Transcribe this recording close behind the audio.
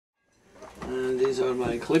These are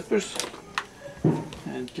my clippers,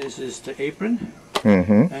 and this is the apron,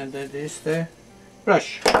 and that is the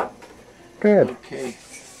brush. Good. Okay,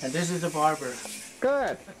 and this is the barber.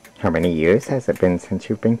 Good. How many years has it been since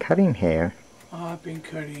you've been cutting hair? I've been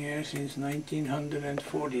cutting hair since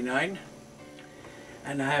 1949,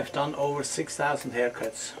 and I have done over 6,000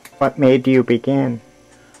 haircuts. What made you begin?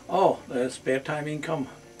 Oh, the spare time income.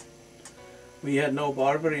 We had no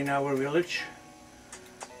barber in our village,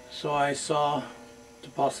 so I saw the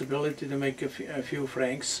possibility to make a few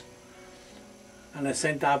francs, and I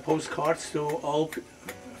sent out postcards to all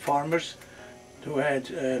farmers who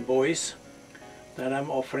had boys that I'm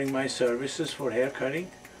offering my services for hair cutting.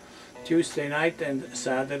 Tuesday night and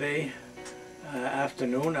Saturday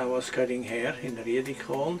afternoon I was cutting hair in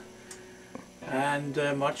Riedikon,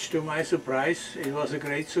 and much to my surprise it was a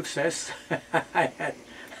great success.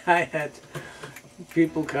 I had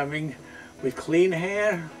people coming with clean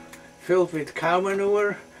hair, filled with cow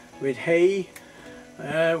manure, with hay,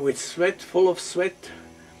 with sweat, full of sweat.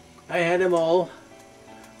 I had them all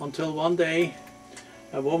until one day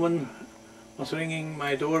a woman was ringing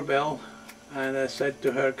my doorbell, and I said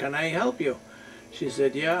to her, "Can I help you?" She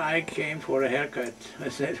said, "Yeah, I came for a haircut." I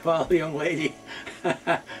said, "Well, young lady,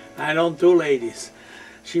 I don't do ladies."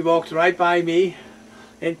 She walked right by me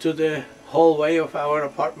into the hallway of our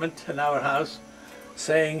apartment and our house,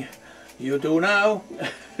 saying, "You do now."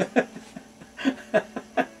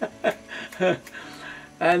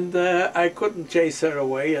 And I couldn't chase her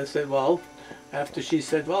away. I said, "Well," after she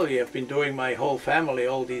said, "Well, you have been doing my whole family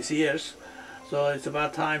all these years, so it's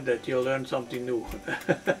about time that you learn something new."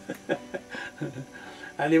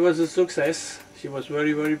 And it was a success. She was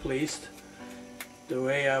very, very pleased the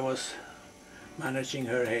way I was managing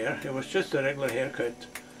her hair. It was just a regular haircut.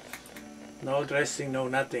 No dressing, no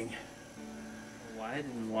nothing. Why I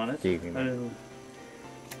didn't want it.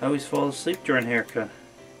 I always fall asleep during haircut.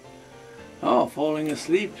 Oh, falling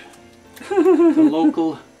asleep. The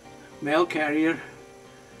local mail carrier,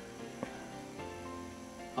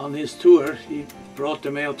 on his tour, he brought the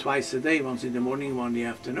mail twice a day, once in the morning, one in the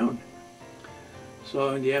afternoon.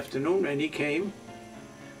 So in the afternoon when he came,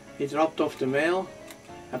 he dropped off the mail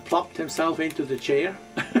and plopped himself into the chair.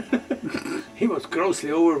 He was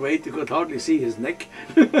grossly overweight, you could hardly see his neck.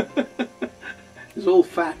 He was all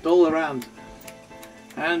fat all around.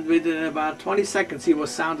 And within about 20 seconds he was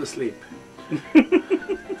sound asleep.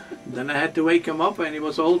 Then I had to wake him up and he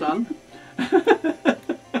was all done.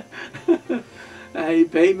 He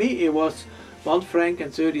paid me, it was 1 franc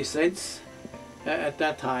and 30 cents at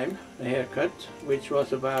that time, a haircut, which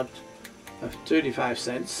was about 35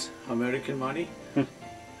 cents American money.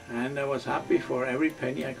 And I was happy for every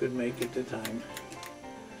penny I could make at the time.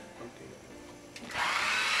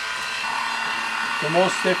 The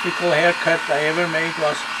most difficult haircut I ever made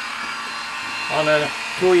was on a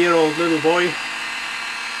 2-year-old little boy.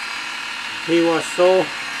 He was so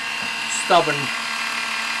stubborn.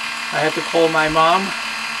 I had to call my mom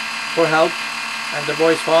for help, and the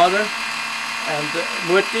boy's father, and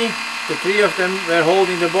Mutti. The 3 of them were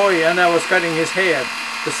holding the boy, and I was cutting his hair.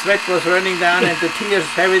 The sweat was running down and the tears,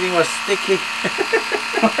 everything was sticky.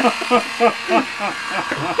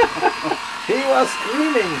 He was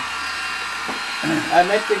screaming. I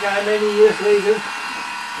met the guy many years later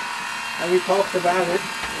and we talked about it.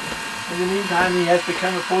 In the meantime he has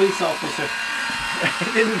become a police officer.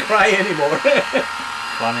 He didn't cry anymore.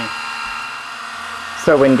 Funny.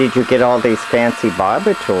 So when did you get all these fancy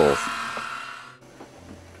barber tools?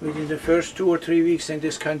 Within the first 2 or 3 weeks in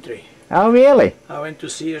this country. Oh, really? I went to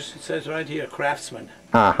Sears, it says right here, Craftsman.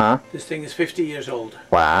 Uh-huh. This thing is 50 years old.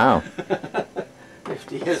 Wow.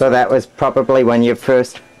 50 years So old. that was probably one of your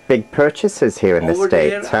first big purchases here in the Over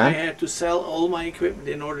States, there, huh? I had to sell all my equipment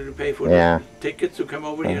in order to pay for the tickets to come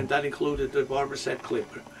over here, and that included the barber set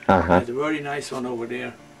clipper. I had a very nice one over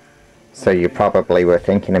there. So you probably were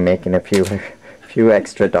thinking of making a few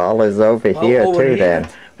extra dollars over here over too here, then.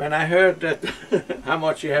 When I heard that how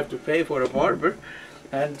much you have to pay for a barber,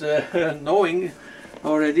 and knowing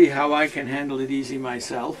already how I can handle it easy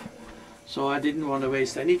myself, so I didn't want to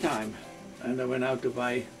waste any time, and I went out to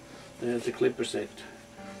buy the clipper set.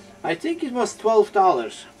 I think it was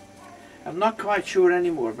 $12. I'm not quite sure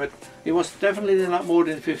anymore, but it was definitely not more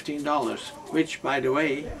than $15, which, by the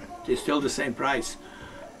way, is still the same price.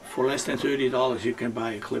 For less than $30 you can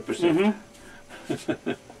buy a clipper set.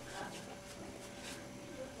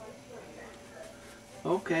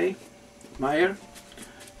 Okay, Meyer.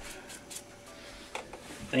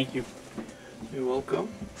 Thank you. You're welcome.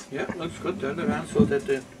 Yeah, looks good. Turn around so that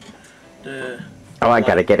the Oh, I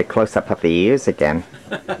gotta get a close-up of the ears again.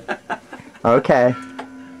 Okay.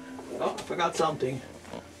 Oh, I forgot something.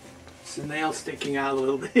 It's the nail sticking out a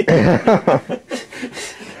little bit.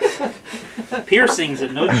 Piercings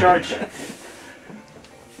at no charge.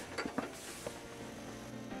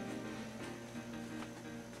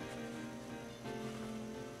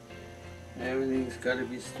 Everything's got to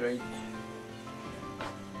be straight.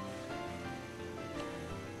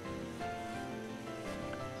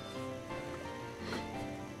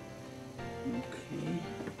 Okay.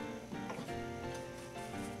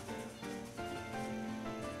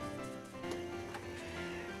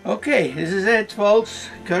 Okay, this is it, folks.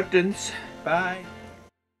 Curtains. Bye.